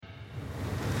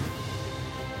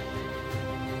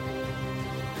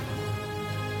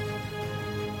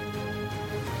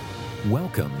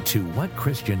Welcome to What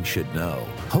Christians Should Know,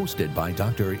 hosted by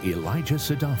Dr. Elijah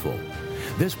Sadafel.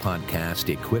 This podcast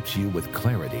equips you with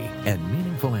clarity and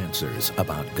meaningful answers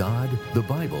about God, the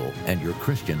Bible, and your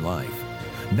Christian life.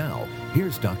 Now,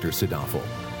 here's Dr. Sadafel.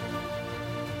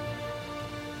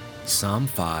 Psalm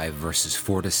 5, verses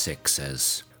 4-6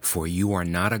 says, "For you are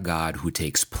not a God who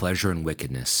takes pleasure in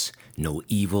wickedness. No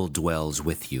evil dwells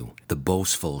with you. The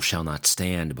boastful shall not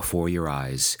stand before your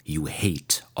eyes. You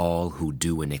hate all who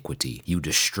do iniquity. You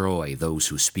destroy those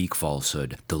who speak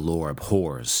falsehood. The Lord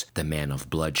abhors the man of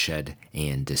bloodshed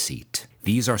and deceit."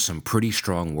 These are some pretty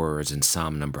strong words in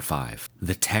Psalm number 5.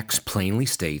 The text plainly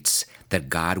states that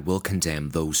God will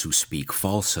condemn those who speak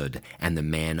falsehood and the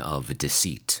man of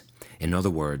deceit. In other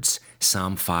words,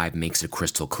 Psalm 5 makes it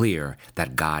crystal clear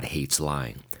that God hates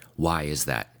lying. Why is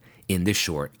that? In this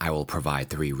short, I will provide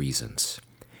 3 reasons.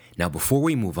 Now, before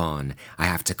we move on, I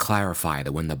have to clarify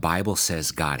that when the Bible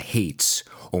says God hates,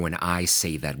 or when I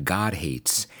say that God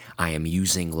hates, I am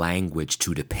using language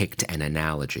to depict an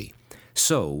analogy.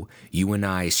 So, you and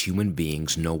I as human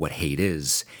beings know what hate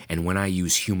is, and when I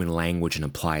use human language and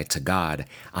apply it to God,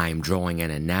 I am drawing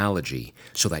an analogy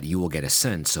so that you will get a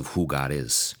sense of who God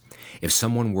is. If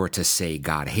someone were to say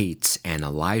God hates and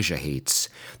Elijah hates,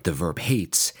 the verb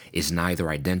hates is neither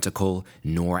identical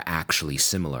nor actually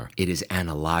similar. It is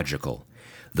analogical.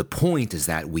 The point is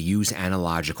that we use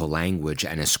analogical language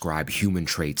and ascribe human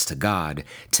traits to God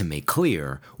to make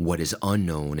clear what is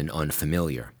unknown and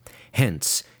unfamiliar.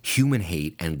 Hence, human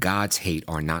hate and God's hate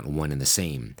are not one and the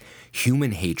same.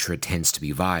 Human hatred tends to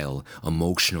be vile,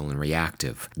 emotional, and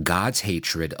reactive. God's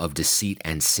hatred of deceit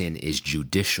and sin is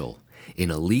judicial. In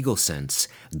a legal sense,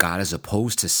 God is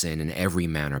opposed to sin in every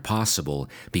manner possible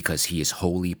because he is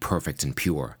holy, perfect, and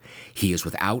pure. He is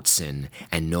without sin,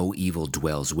 and no evil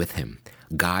dwells with him.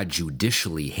 God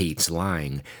judicially hates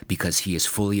lying because he is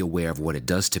fully aware of what it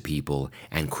does to people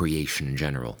and creation in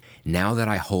general. Now that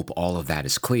I hope all of that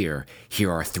is clear,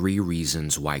 here are 3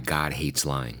 reasons why God hates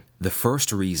lying. The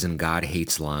first reason God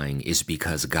hates lying is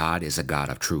because God is a God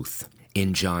of truth.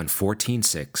 In John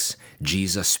 14:6,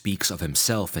 Jesus speaks of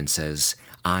himself and says,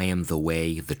 "I am the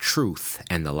way, the truth,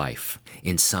 and the life."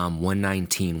 In Psalm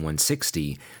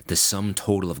 119:160, the sum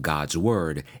total of God's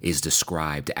word is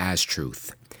described as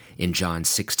truth. In John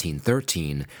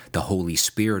 16:13, the Holy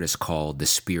Spirit is called the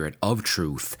Spirit of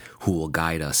truth, who will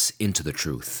guide us into the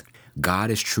truth.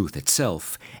 God is truth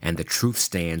itself, and the truth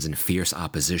stands in fierce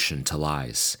opposition to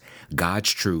lies.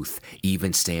 God's truth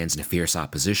even stands in fierce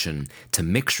opposition to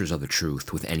mixtures of the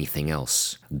truth with anything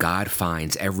else. God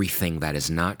finds everything that is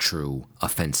not true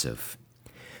offensive.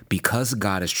 Because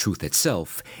God is truth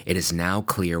itself, it is now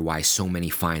clear why so many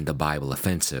find the Bible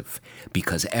offensive,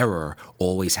 because error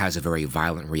always has a very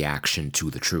violent reaction to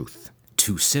the truth.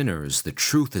 To sinners, the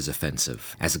truth is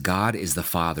offensive. As God is the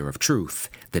father of truth,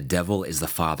 the devil is the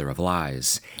father of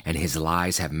lies, and his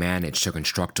lies have managed to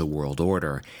construct a world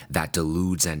order that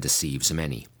deludes and deceives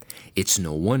many. It's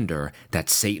no wonder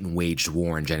that Satan waged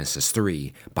war in Genesis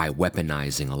 3 by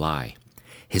weaponizing a lie.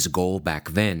 His goal back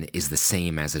then is the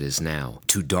same as it is now,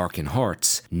 to darken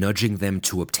hearts, nudging them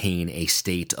to obtain a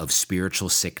state of spiritual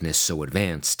sickness so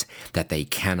advanced that they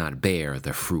cannot bear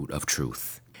the fruit of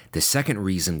truth. The second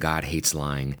reason God hates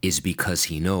lying is because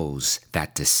he knows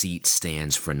that deceit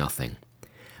stands for nothing.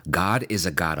 God is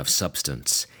a God of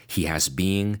substance. He has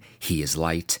being, he is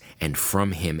light, and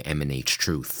from him emanates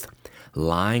truth.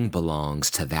 Lying belongs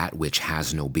to that which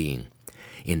has no being.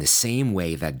 In the same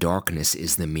way that darkness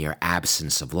is the mere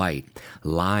absence of light,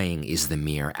 lying is the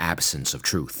mere absence of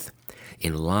truth.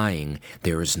 In lying,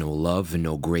 there is no love,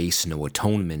 no grace, no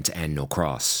atonement, and no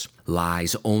cross.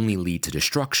 Lies only lead to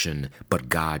destruction, but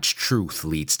God's truth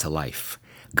leads to life.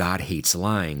 God hates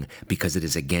lying because it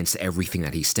is against everything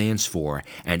that he stands for,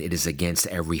 and it is against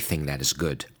everything that is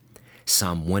good.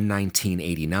 Psalm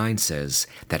 119:89 says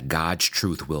that God's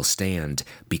truth will stand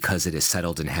because it is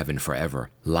settled in heaven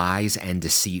forever. Lies and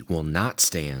deceit will not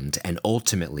stand, and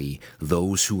ultimately,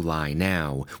 those who lie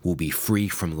now will be free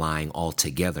from lying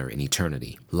altogether in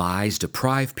eternity. Lies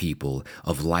deprive people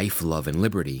of life, love, and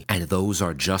liberty, and those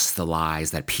are just the lies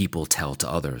that people tell to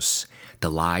others.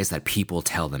 The lies that people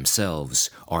tell themselves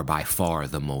are by far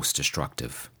the most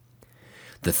destructive.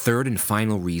 The third and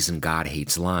final reason God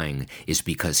hates lying is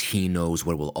because he knows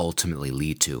what it will ultimately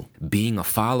lead to. Being a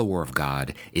follower of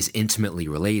God is intimately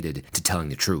related to telling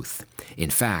the truth.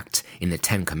 In fact, in the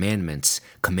 10 Commandments,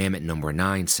 commandment number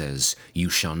 9 says,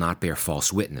 "You shall not bear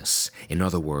false witness." In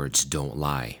other words, don't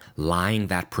lie. Lying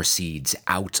that proceeds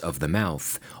out of the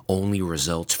mouth only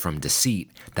results from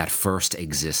deceit that first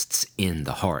exists in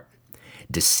the heart.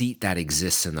 Deceit that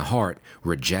exists in the heart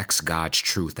rejects God's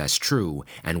truth as true,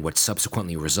 and what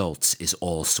subsequently results is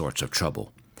all sorts of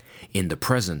trouble. In the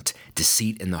present,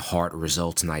 deceit in the heart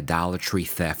results in idolatry,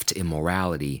 theft,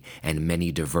 immorality, and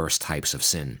many diverse types of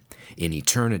sin. In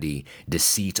eternity,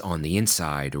 deceit on the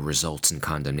inside results in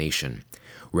condemnation.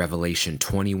 Revelation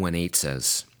 21:8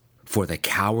 says, "For the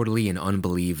cowardly and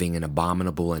unbelieving and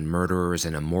abominable and murderers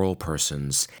and immoral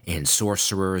persons and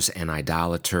sorcerers and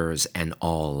idolaters and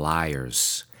all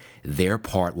liars, their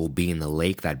part will be in the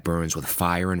lake that burns with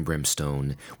fire and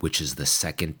brimstone, which is the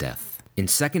second death." In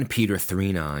 2 Peter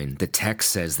 3:9, the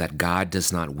text says that God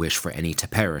does not wish for any to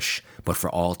perish, but for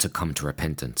all to come to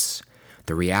repentance.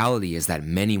 The reality is that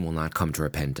many will not come to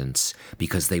repentance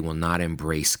because they will not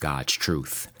embrace God's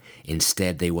truth.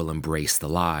 Instead, they will embrace the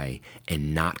lie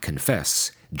and not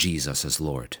confess Jesus as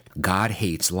Lord. God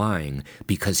hates lying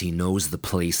because he knows the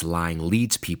place lying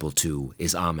leads people to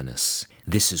is ominous.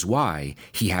 This is why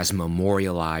he has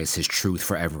memorialized his truth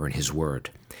forever in his word.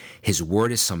 His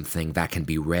word is something that can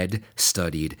be read,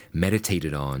 studied,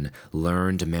 meditated on,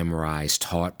 learned, memorized,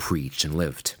 taught, preached, and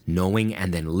lived. Knowing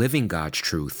and then living God's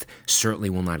truth certainly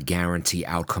will not guarantee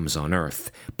outcomes on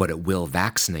earth, but it will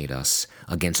vaccinate us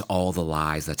against all the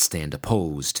lies that stand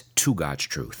opposed to God's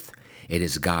truth. It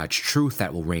is God's truth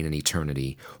that will reign in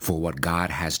eternity, for what God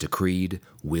has decreed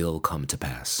will come to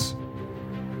pass.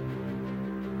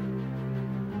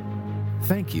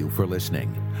 Thank you for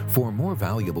listening. For more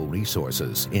valuable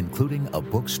resources, including a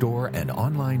bookstore and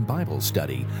online Bible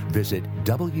study, visit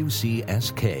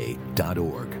wcsk.org.